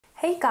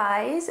Hey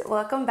guys,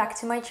 welcome back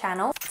to my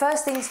channel.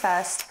 First things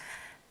first,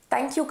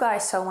 thank you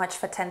guys so much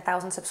for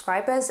 10,000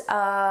 subscribers.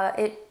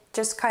 It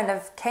just kind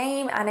of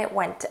came and it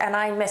went, and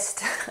I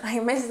missed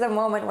the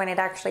moment when it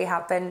actually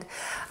happened.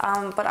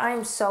 But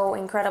I'm so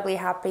incredibly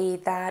happy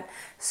that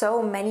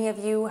so many of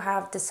you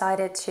have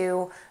decided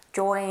to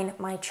join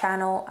my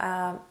channel,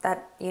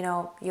 that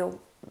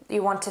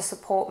you want to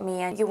support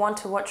me and you want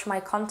to watch my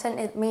content.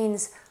 It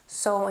means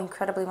so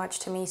incredibly much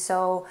to me.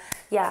 So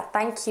yeah,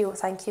 thank you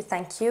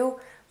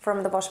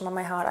from the bottom of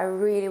my heart. I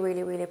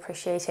really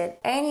appreciate it.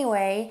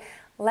 Anyway,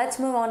 let's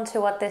move on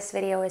to what this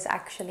video is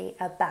actually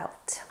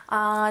about.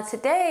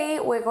 Today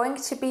we're going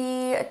to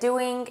be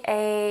doing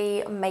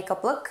a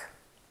makeup look,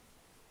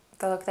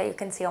 the look that you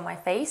can see on my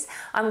face.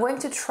 I'm going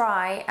to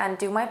try and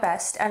do my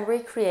best and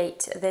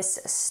recreate this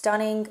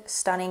stunning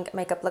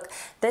makeup look.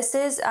 This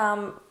is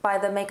by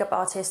the makeup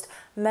artist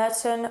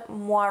Merton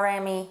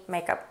Muaremi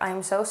Makeup.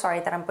 I'm so sorry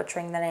that I'm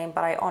butchering the name,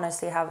 but I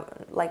honestly have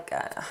like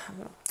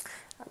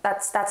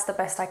that's the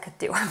best I could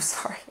do. I'm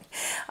sorry.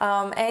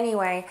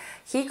 Anyway,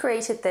 he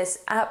created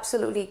this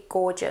absolutely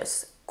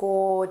gorgeous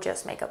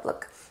makeup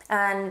look.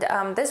 And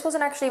this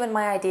wasn't actually even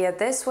my idea.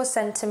 This was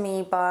sent to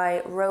me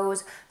by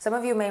Rose. Some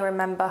of you may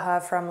remember her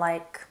from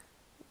like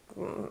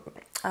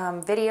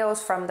videos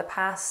from the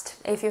past,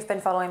 if you've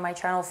been following my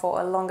channel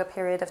for a longer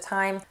period of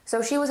time.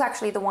 So she was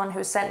actually the one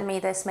who sent me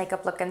this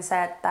makeup look and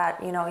said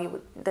that, you know,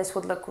 this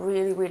would look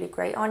really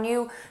great on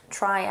you.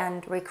 Try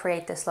and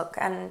recreate this look.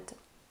 And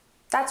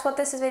that's what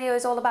this video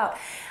is all about.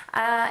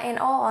 In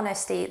all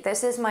honesty,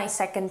 this is my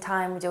second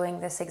time doing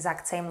this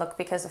exact same look,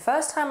 because the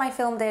first time I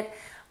filmed it,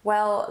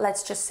 well,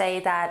 let's just say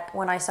that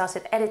when I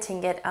started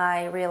editing it,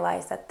 I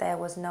realized that there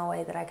was no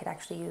way that I could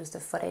actually use the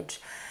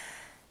footage.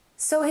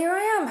 So here I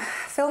am,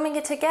 filming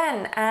it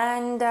again,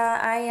 and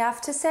I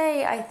have to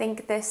say, I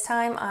think this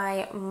time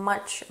I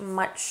much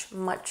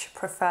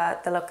prefer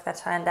the look that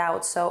turned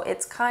out, so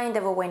it's kind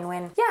of a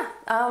win-win. Yeah,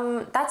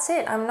 that's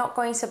it. I'm not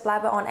going to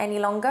blabber on any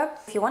longer.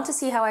 If you want to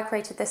see how I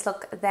created this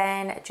look,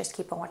 then just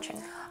keep on watching.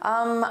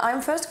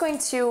 I'm first going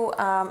to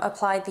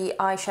apply the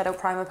eyeshadow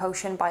primer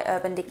potion by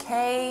Urban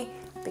Decay,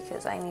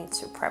 because I need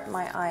to prep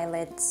my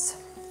eyelids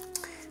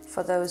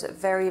for those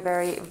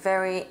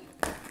very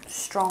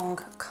strong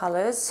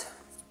colors.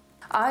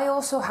 I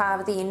also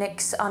have the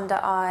NYX Under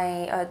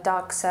Eye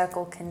Dark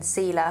Circle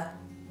Concealer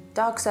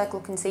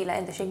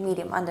in the shade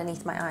medium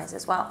underneath my eyes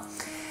as well.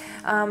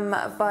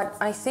 But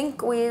I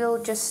think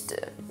we'll just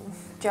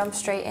jump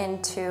straight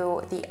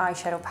into the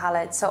eyeshadow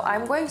palette. So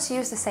I'm going to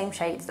use the same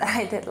shades that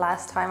I did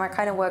last time. I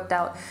kind of worked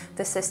out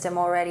the system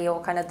already,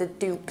 or kind of the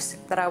dupes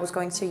that I was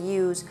going to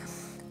use.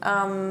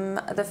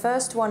 The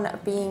first one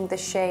being the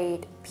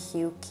shade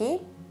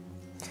Pukey.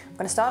 I'm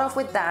going to start off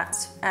with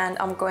that, and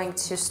I'm going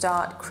to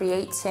start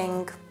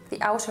creating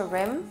the outer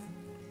rim.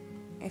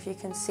 If you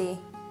can see,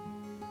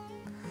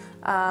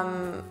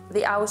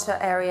 the outer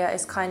area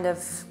is kind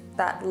of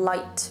that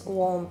light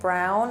warm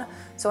brown,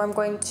 so I'm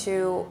going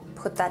to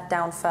put that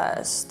down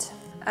first.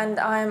 And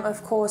I'm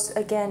of course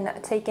again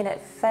taking it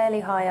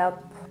fairly high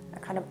up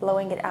and kind of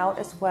blowing it out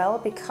as well,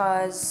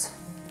 because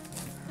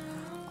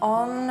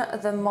on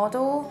the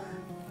model,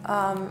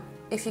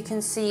 if you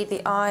can see,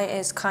 the eye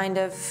is kind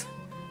of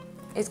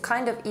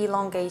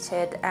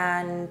elongated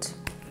and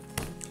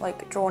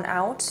like drawn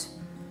out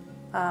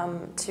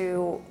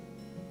to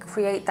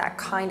create that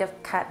kind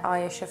of cat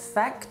eye-ish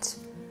effect.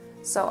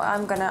 So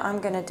I'm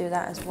gonna do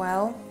that as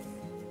well.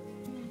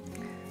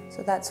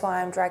 So that's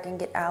why I'm dragging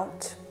it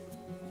out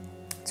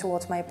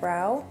towards my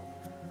brow.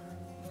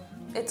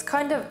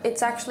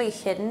 It's actually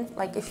hidden,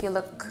 like if you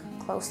look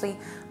closely,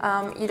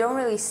 you don't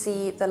really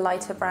see the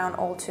lighter brown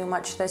all too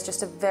much. There's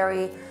just a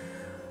very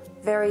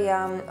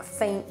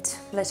faint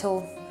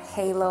little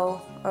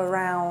halo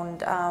around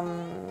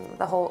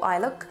the whole eye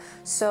look.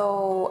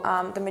 So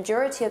the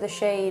majority of the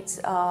shades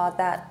are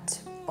that,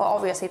 well,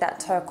 obviously that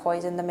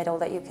turquoise in the middle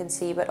that you can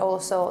see, but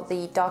also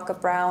the darker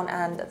brown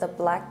and the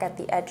black at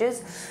the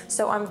edges.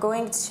 So I'm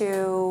going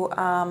to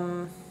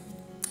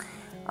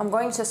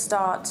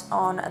start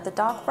on the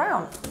dark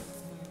brown,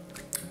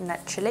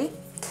 naturally.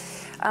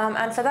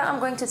 And for that I'm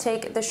going to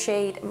take the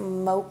shade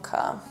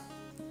Mocha,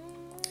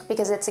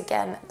 because it's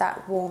again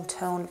that warm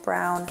toned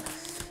brown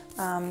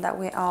that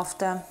we're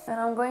after. And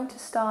I'm going to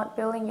start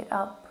building it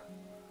up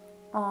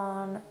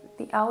on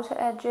the outer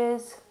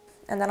edges.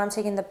 And then I'm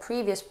taking the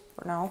previous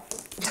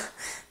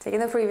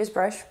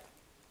brush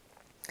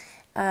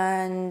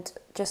and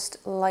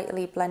just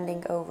lightly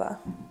blending over.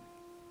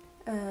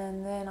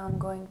 And then I'm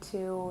going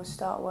to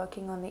start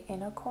working on the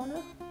inner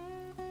corner.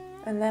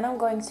 And then I'm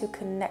going to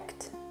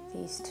connect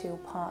these two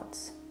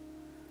parts.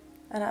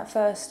 And at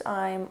first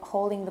I'm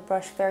holding the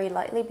brush very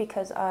lightly,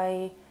 because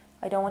I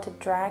don't want to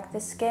drag the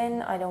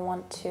skin. I don't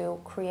want to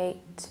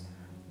create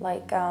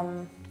like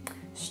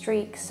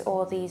streaks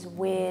or these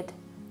weird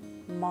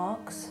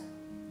marks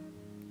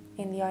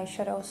in the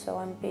eyeshadow. So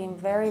I'm being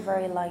very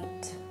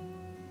light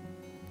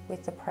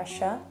with the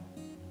pressure.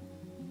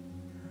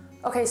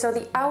 Okay, so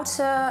the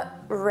outer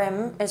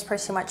rim is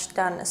pretty much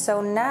done.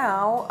 So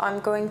now I'm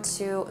going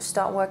to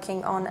start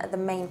working on the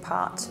main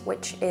part,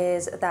 which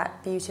is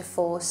that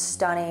beautiful,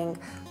 stunning,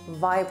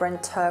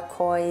 vibrant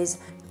turquoise.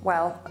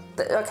 Well,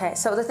 okay,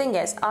 so the thing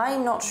is,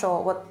 I'm not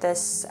sure what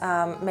this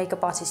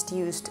makeup artist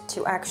used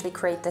to actually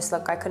create this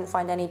look. I couldn't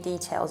find any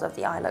details of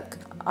the eye look.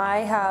 I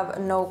have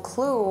no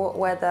clue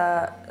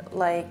whether,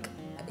 like,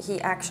 he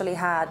actually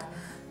had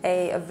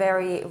a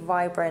very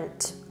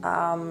vibrant,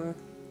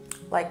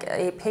 like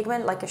a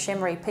pigment, like a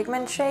shimmery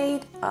pigment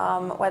shade,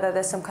 whether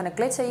there's some kind of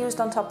glitter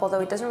used on top, although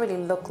it doesn't really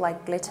look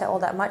like glitter all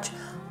that much,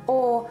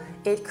 or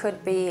it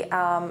could be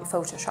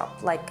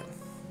Photoshop, like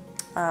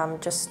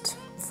just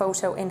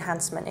photo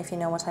enhancement, if you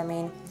know what I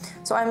mean.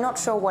 So I'm not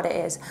sure what it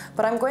is,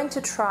 but I'm going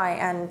to try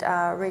and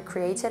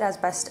recreate it as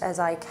best as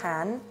I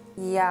can.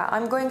 Yeah,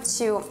 I'm going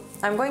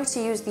to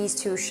use these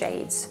two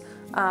shades,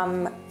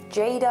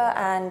 Jada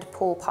and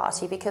Pool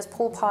Party, because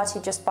Pool Party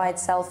just by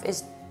itself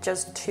is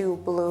just too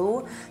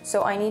blue.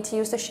 So I need to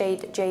use the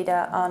shade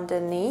Jada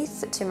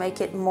underneath to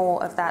make it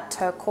more of that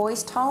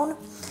turquoise tone.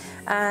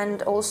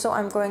 And also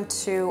I'm going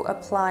to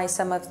apply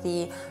some of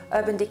the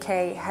Urban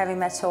Decay Heavy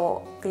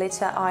Metal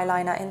Glitter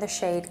Eyeliner in the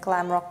shade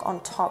Glam Rock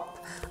on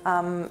top,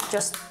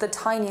 just the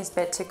tiniest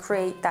bit to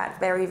create that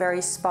very,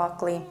 very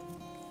sparkly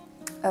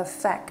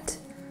effect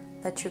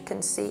that you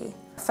can see.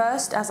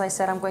 First, as I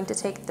said, I'm going to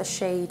take the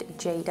shade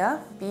Jada.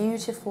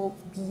 Beautiful,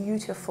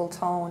 beautiful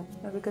tone.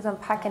 Now, because I'm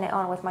packing it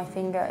on with my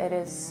finger, it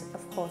is,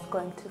 of course,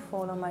 going to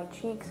fall on my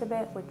cheeks a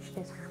bit, which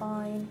is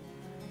fine.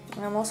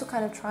 And I'm also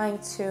kind of trying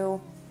to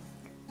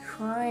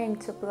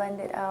blend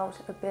it out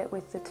a bit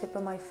with the tip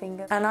of my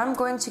finger. And I'm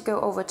going to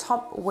go over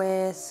top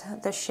with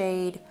the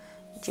shade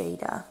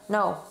Jada.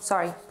 No,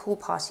 sorry, Pool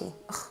Party.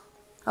 Ugh.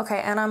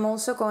 Okay, and I'm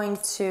also going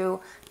to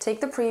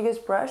take the previous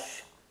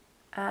brush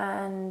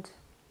and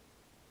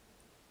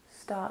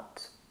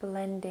start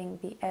blending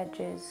the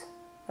edges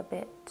a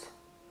bit.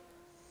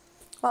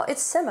 Well,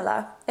 it's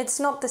similar. It's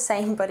not the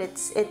same, but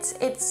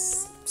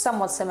it's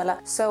somewhat similar.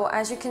 So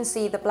as you can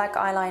see, the black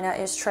eyeliner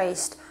is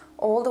traced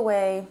all the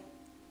way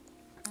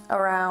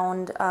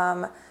around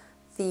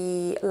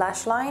the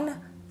lash line.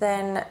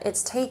 Then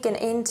it's taken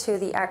into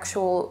the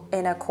actual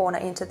inner corner,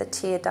 into the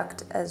tear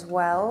duct as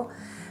well.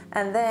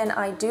 And then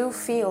I do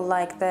feel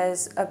like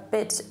there's a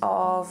bit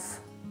of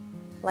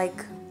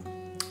like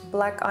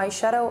black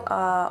eyeshadow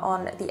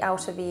on the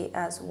outer V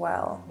as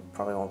well. You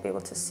probably won't be able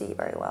to see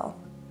very well,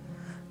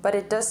 but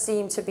it does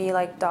seem to be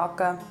like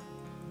darker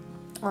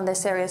on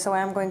this area, so I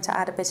am going to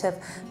add a bit of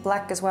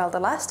black as well. The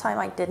last time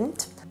I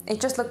didn't.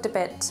 It just looked a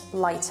bit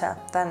lighter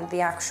than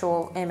the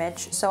actual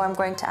image, so I'm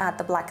going to add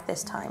the black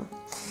this time.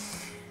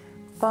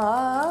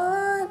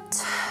 But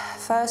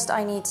first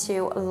I need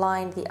to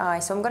line the eye.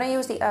 So I'm going to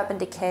use the Urban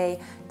Decay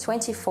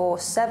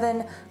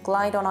 24/7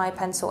 Glide On Eye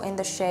Pencil in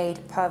the shade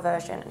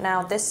Perversion.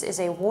 Now this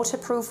is a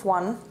waterproof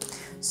one,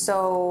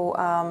 so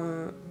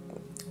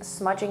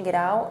smudging it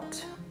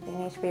out, you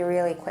need to be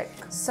really quick.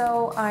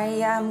 So I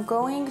am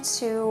going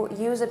to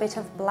use a bit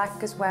of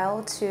black as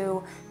well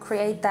to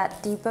create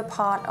that deeper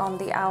part on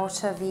the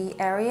outer V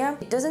area.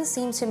 It doesn't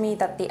seem to me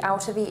that the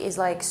outer V is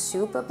like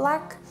super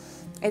black.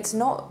 It's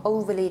not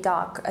overly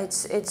dark,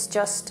 it's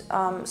just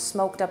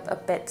smoked up a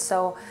bit,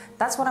 so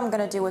that's what I'm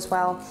gonna do as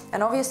well.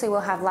 And obviously we'll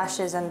have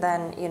lashes, and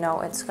then, you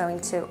know, it's going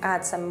to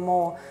add some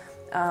more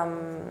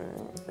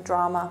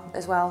drama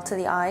as well to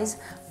the eyes.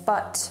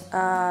 But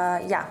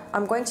yeah,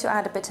 I'm going to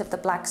add a bit of the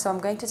black, so I'm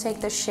going to take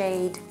the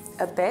shade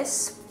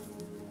Abyss,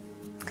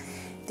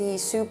 the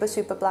super,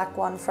 super black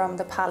one from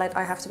the palette.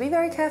 I have to be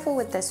very careful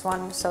with this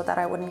one so that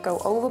I wouldn't go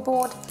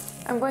overboard.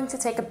 I'm going to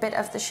take a bit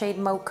of the shade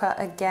Mocha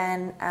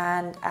again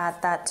and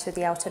add that to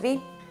the outer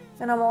V.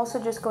 And I'm also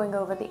just going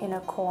over the inner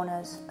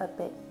corners a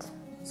bit.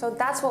 So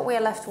that's what we're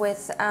left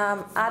with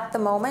at the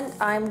moment.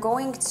 I'm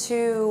going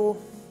to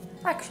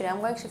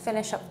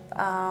finish up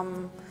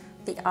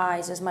the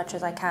eyes as much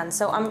as I can.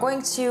 So I'm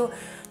going to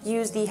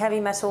use the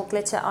Heavy Metal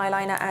Glitter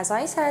Eyeliner, as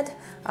I said,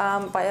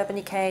 by Urban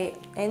Decay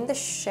in the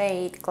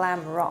shade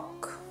Glam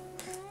Rock.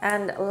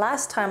 And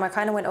last time I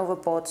kind of went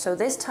overboard, so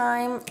this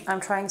time I'm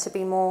trying to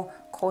be more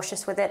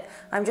cautious with it.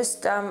 I'm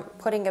just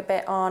putting a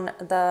bit on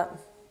the,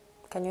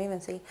 can you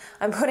even see?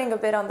 I'm putting a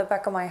bit on the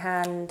back of my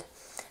hand,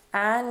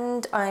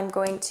 and I'm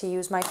going to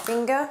use my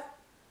finger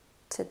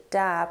to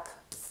dab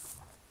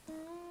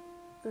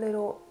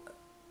little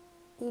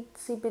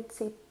itsy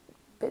bitsy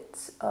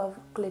bits of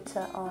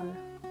glitter on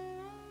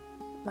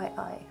my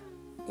eye.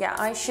 Yeah,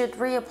 I should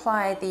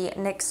reapply the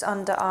NYX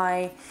under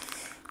eye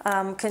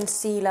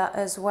concealer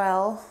as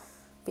well,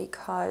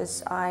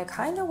 because I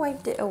kind of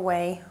wiped it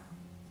away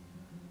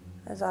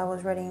as I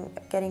was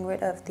getting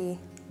rid of the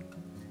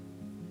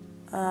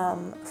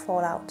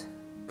fallout.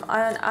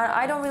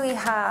 I don't really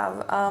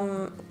have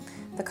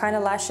the kind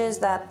of lashes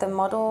that the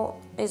model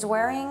is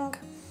wearing,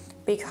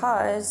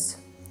 because,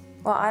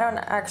 well, I don't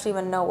actually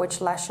even know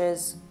which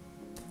lashes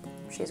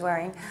she's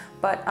wearing,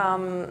 but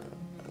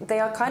they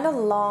are kind of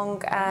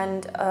long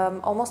and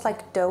almost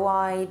like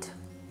doe-eyed,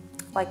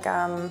 like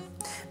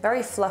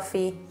very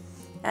fluffy,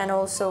 and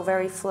also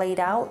very flayed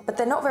out, but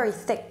they're not very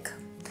thick.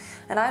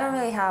 And I don't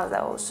really have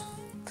those.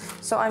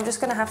 So I'm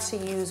just gonna have to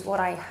use what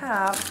I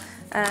have.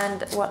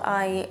 And what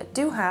I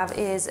do have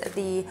is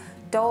the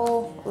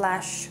Doll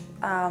Lash.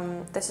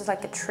 This is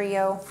like a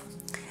trio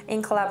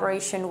in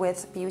collaboration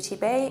with Beauty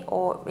Bay,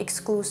 or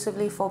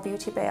exclusively for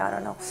Beauty Bay, I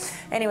don't know.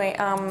 Anyway,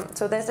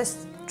 so there's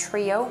this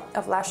trio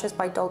of lashes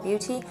by Doll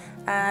Beauty,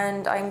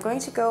 and I'm going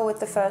to go with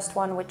the first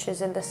one, which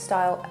is in the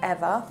style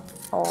Eva,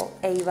 or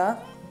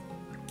Ava,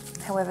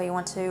 however you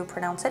want to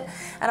pronounce it.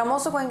 And I'm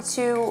also going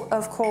to,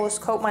 of course,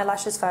 coat my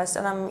lashes first,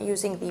 and I'm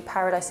using the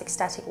Paradise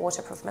Extatic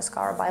Waterproof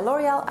Mascara by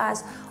L'Oreal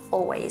as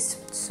always.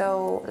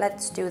 So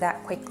let's do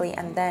that quickly,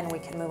 and then we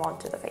can move on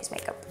to the face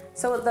makeup.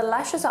 So the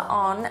lashes are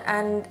on,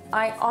 and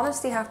I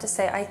honestly have to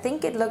say, I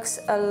think it looks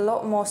a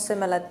lot more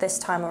similar this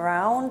time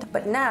around.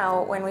 But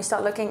now, when we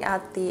start looking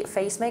at the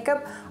face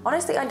makeup,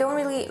 honestly, I don't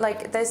really,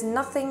 like, there's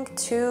nothing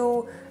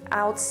too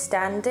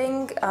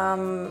outstanding,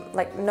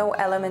 like no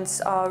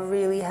elements are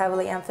really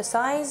heavily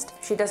emphasized.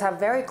 She does have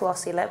very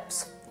glossy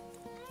lips.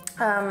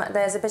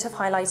 There's a bit of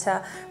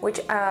highlighter, which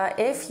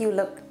if you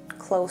look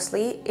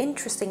closely,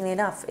 interestingly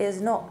enough,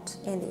 is not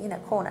in the inner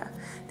corner.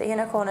 The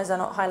inner corners are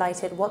not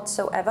highlighted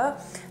whatsoever.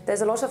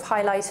 There's a lot of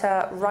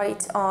highlighter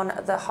right on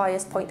the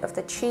highest point of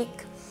the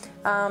cheek.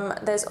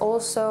 There's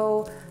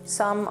also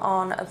some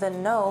on the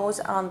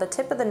nose, on the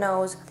tip of the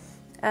nose,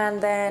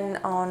 and then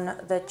on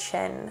the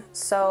chin.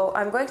 So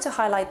I'm going to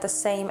highlight the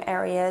same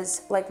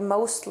areas, like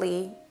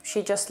mostly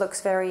she just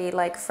looks very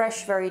like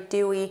fresh, very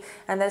dewy,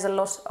 and there's a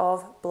lot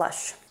of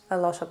blush,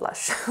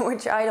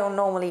 which I don't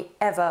normally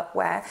ever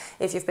wear.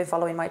 If you've been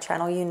following my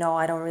channel, you know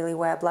I don't really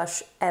wear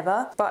blush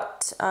ever,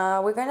 but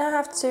we're gonna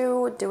have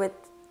to do it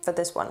for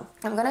this one.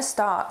 I'm gonna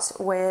start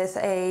with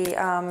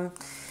a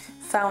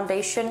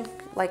foundation,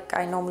 like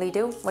I normally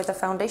do, with a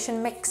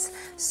foundation mix.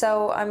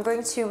 So I'm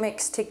going to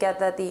mix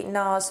together the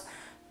NARS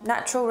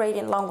Natural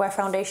Radiant Longwear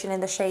Foundation in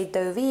the shade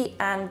Deauville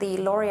and the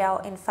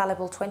L'Oreal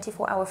Infallible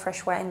 24-Hour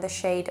Fresh Wear in the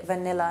shade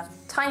Vanilla.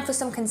 Time for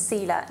some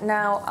concealer.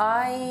 Now,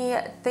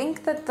 I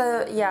think that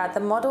the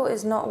model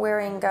is not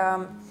wearing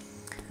a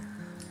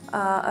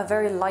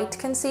very light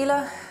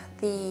concealer.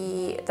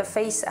 The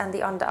face and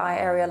the under eye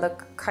area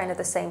look kind of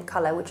the same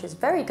color, which is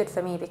very good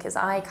for me because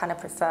I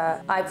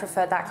prefer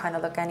that kind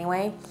of look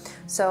anyway.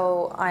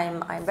 So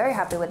I'm very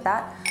happy with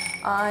that.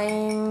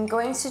 I'm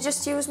going to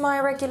just use my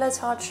regular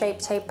Tarte Shape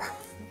Tape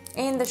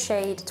in the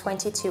shade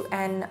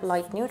 22N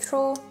Light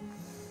Neutral,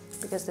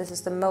 because this is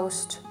the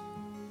most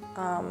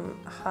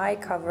high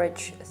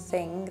coverage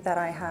thing that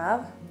I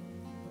have.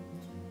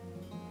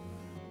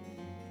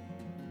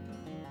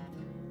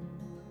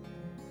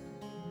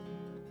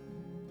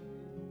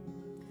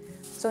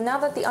 So now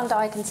that the under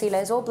eye concealer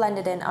is all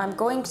blended in, I'm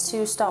going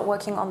to start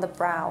working on the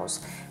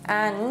brows.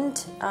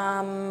 And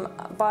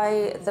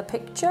by the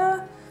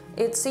picture,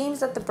 it seems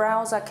that the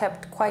brows are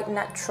kept quite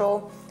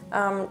natural,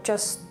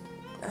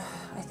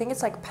 I think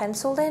it's like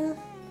penciled in,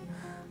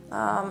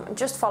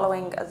 just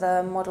following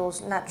the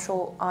model's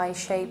natural eye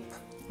shape,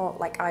 or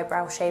like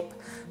eyebrow shape.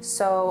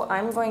 So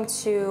I'm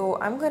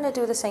gonna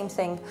do the same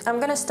thing. I'm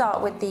gonna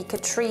start with the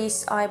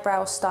Catrice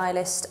Eyebrow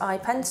Stylist eye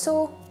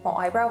pencil, or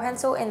eyebrow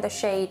pencil, in the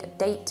shade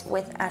Date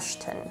with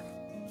Ashton.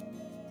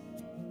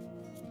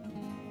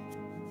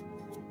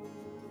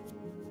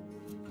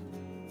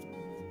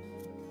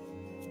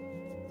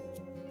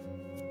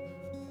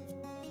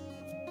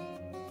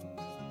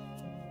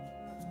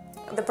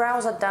 The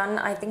brows are done.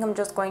 I think I'm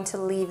just going to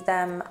leave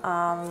them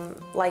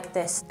like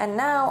this. And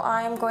now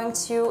I'm going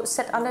to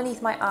set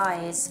underneath my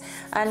eyes.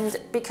 And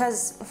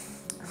because,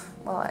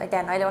 well,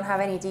 again, I don't have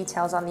any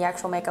details on the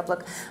actual makeup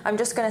look, I'm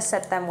just going to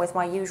set them with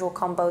my usual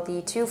combo,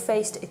 the Too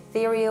Faced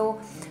Ethereal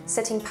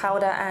setting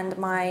powder and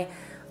my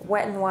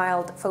Wet n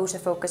Wild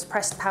Photofocus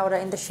pressed powder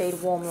in the shade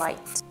Warm Light.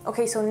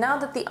 Okay, so now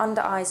that the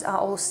under eyes are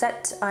all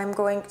set, I'm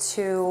going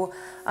to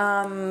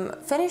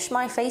finish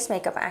my face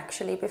makeup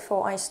actually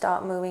before I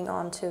start moving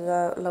on to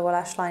the lower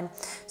lash line.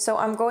 So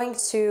I'm going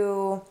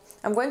to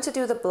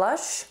do the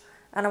blush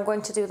and I'm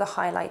going to do the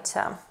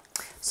highlighter.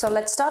 So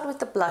let's start with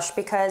the blush,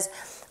 because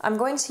I'm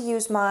going to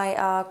use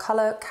my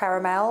Color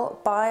Caramel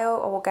Bio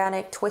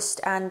Organic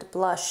Twist and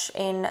Blush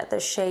in the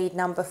shade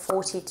number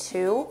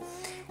 42.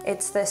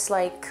 It's this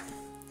like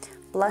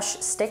blush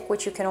stick,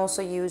 which you can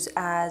also use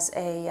as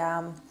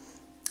a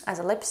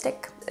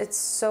lipstick. It's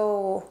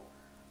so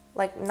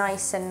like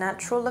nice and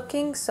natural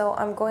looking, so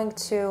I'm going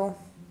to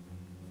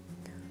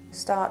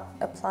start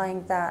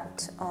applying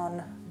that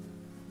on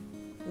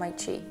my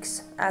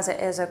cheeks. As it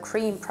is a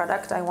cream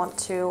product, I want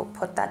to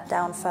put that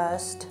down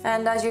first.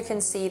 And as you can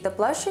see, the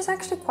blush is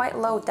actually quite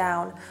low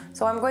down,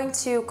 so I'm going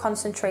to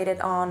concentrate it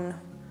on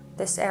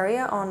this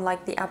area, on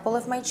like the apple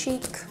of my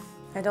cheek.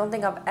 I don't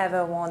think I've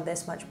ever worn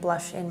this much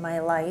blush in my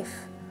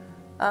life.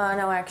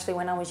 No, actually,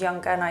 when I was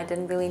younger and I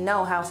didn't really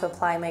know how to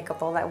apply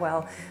makeup all that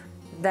well,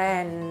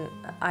 then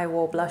I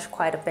wore blush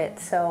quite a bit,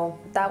 so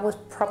that was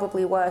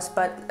probably worse,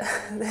 but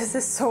this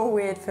is so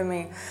weird for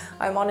me.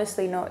 I'm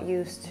honestly not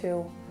used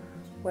to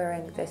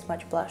wearing this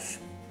much blush,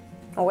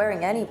 or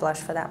wearing any blush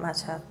for that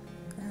matter.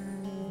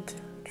 And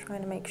try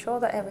trying to make sure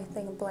that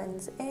everything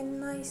blends in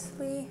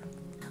nicely.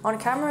 On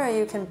camera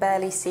you can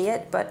barely see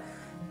it, but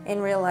in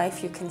real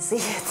life you can see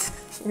it.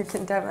 You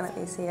can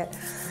definitely see it.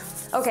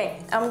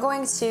 Okay, I'm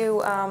going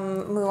to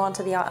move on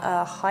to the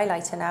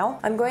highlighter now.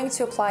 I'm going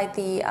to apply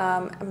the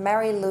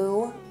Mary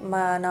Lou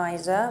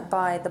Manizer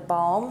by The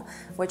Balm,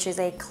 which is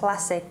a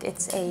classic.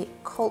 It's a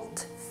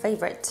cult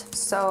favorite.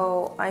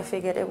 So I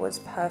figured it was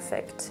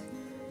perfect.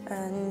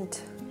 And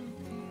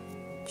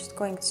just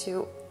going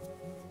to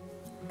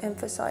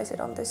emphasize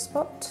it on this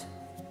spot.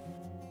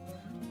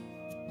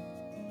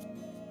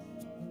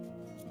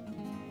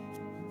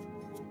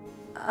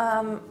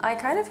 I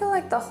kind of feel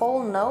like the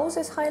whole nose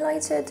is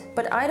highlighted,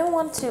 but I don't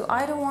want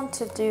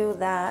to do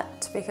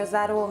that because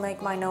that will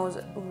make my nose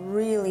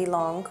really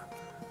long.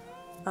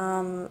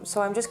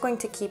 So I'm just going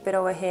to keep it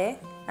over here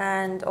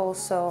and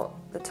also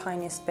the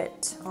tiniest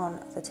bit on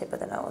the tip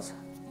of the nose.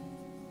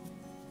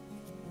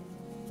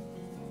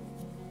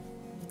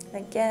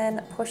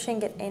 Again,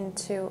 pushing it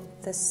into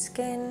the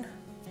skin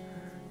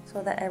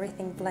so that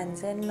everything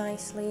blends in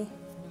nicely.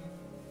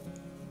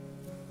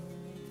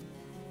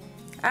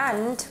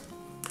 And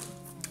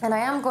I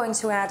am going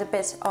to add a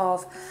bit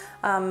of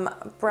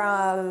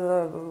bronzer.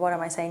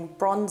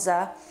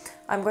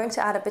 I'm going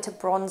to add a bit of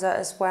bronzer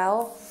as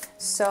well.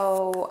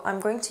 So I'm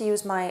going to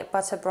use my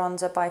Butter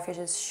Bronzer by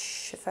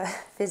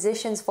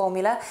Physicians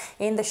Formula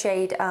in the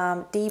shade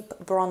Deep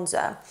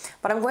Bronzer.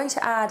 But I'm going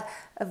to add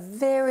a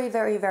very,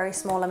 very, very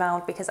small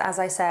amount because, as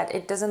I said,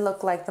 it doesn't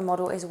look like the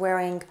model is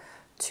wearing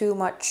too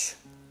much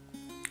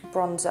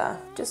bronzer.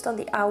 Just on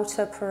the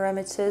outer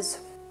perimeters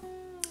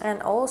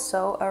and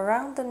also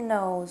around the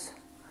nose,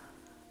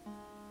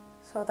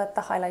 so that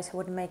the highlighter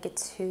wouldn't make it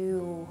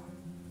too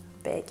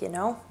big, you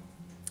know?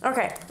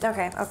 Okay.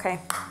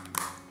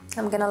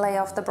 I'm gonna lay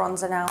off the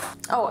bronzer now.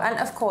 Oh, and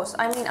of course,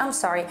 I mean, I'm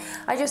sorry.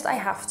 I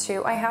have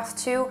to.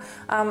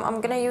 I'm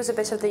gonna use a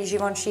bit of the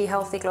Givenchy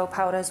Healthy Glow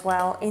powder as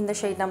well in the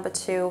shade number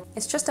 2.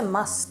 It's just a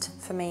must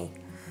for me.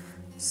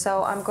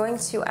 So I'm going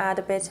to add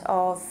a bit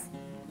of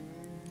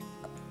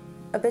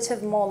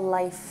more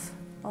life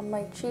on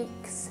my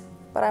cheeks,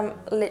 but I'm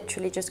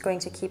literally just going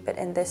to keep it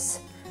in this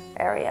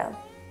area.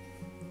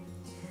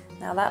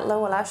 Now that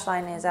lower lash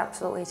line is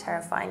absolutely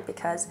terrifying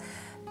because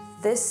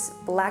this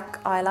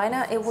black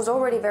eyeliner, it was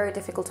already very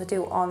difficult to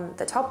do on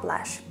the top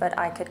lash, but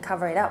I could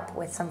cover it up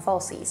with some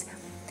falsies.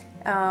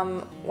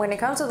 When it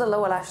comes to the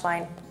lower lash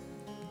line,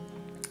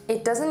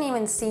 it doesn't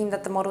even seem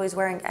that the model is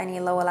wearing any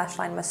lower lash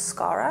line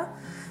mascara,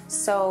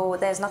 so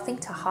there's nothing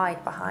to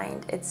hide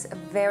behind. It's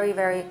very,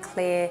 very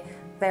clear,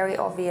 very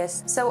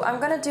obvious. So I'm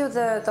gonna do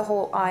the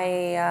whole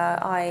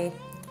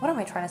what am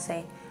I trying to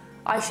say?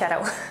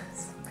 Eyeshadow.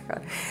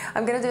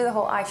 I'm gonna do the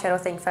whole eyeshadow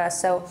thing first.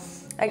 So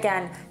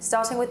again,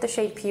 starting with the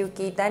shade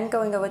Pukey, then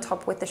going over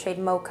top with the shade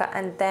Mocha,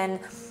 and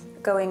then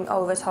going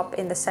over top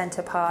in the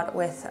center part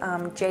with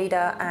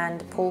Jada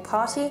and Pool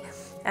Party,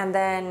 and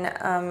then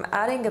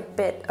adding a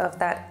bit of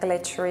that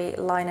glittery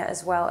liner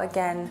as well.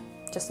 Again,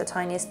 just the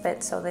tiniest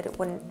bit so that it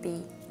wouldn't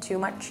be too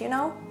much, you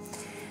know?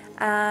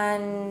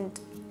 And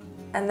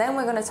then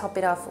we're gonna top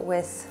it off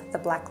with the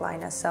black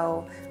liner,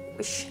 so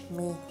wish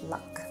me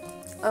luck.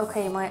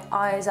 Okay, my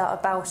eyes are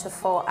about to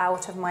fall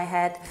out of my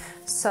head,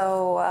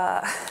 so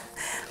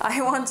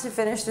I want to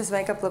finish this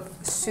makeup look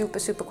super,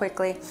 super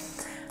quickly.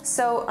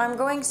 So I'm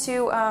going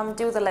to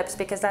do the lips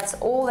because that's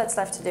all that's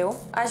left to do.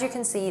 As you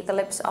can see, the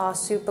lips are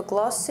super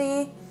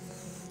glossy,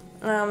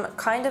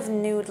 kind of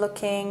nude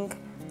looking.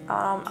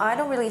 I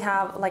don't really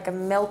have like a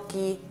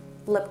milky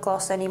lip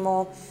gloss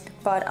anymore,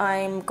 but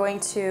I'm going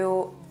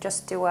to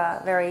just do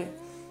a very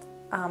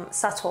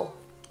subtle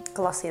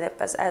glossy lip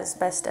as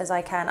best as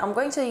I can. I'm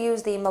going to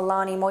use the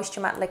Milani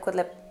Moisture Matte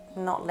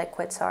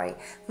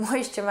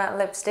Moisture Matte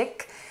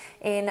Lipstick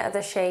in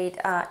the shade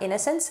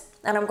Innocence,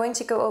 and I'm going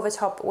to go over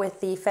top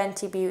with the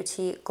Fenty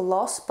Beauty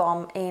Gloss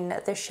Bomb in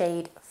the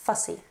shade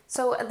Fussy.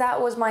 So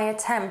that was my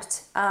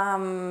attempt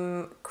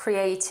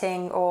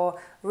creating or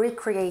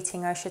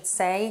recreating, I should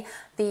say,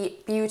 the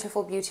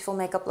beautiful, beautiful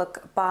makeup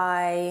look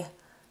by,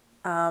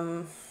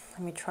 let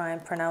me try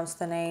and pronounce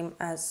the name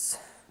as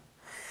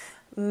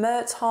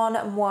Merton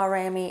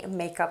Muaremi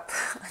Makeup.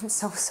 I'm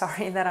so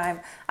sorry that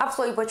I'm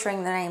absolutely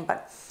butchering the name,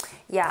 but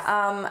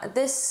yeah,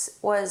 this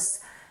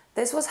was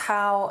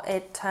how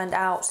it turned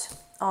out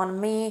on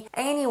me.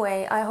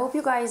 Anyway, I hope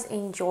you guys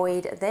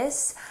enjoyed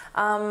this.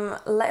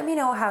 Let me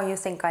know how you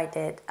think I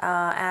did,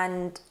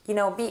 and you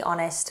know, be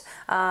honest.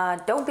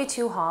 Don't be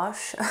too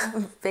harsh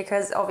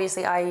because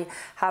obviously I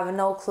have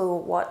no clue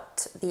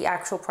what the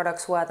actual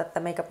products were that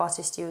the makeup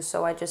artist used,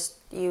 so I just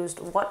used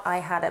what I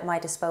had at my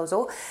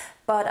disposal.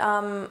 But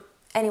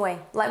anyway,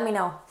 let me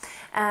know,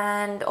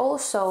 and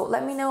also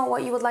let me know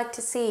what you would like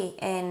to see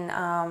in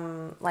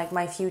like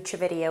my future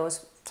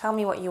videos. Tell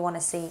me what you want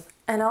to see,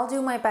 and I'll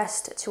do my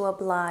best to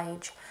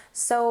oblige.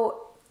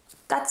 So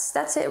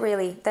that's it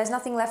really. There's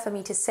nothing left for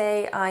me to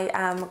say. I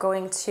am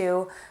going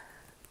to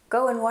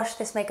go and wash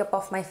this makeup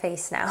off my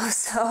face now.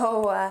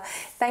 So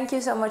thank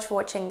you so much for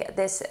watching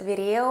this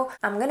video.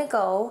 I'm gonna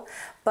go,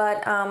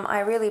 but I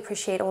really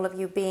appreciate all of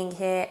you being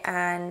here,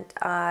 and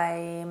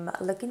I'm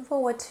looking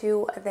forward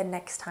to the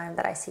next time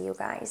that I see you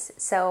guys.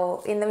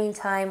 So in the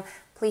meantime,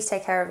 please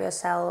take care of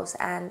yourselves,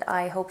 and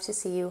I hope to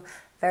see you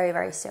very,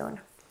 very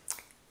soon.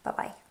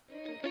 Bye-bye.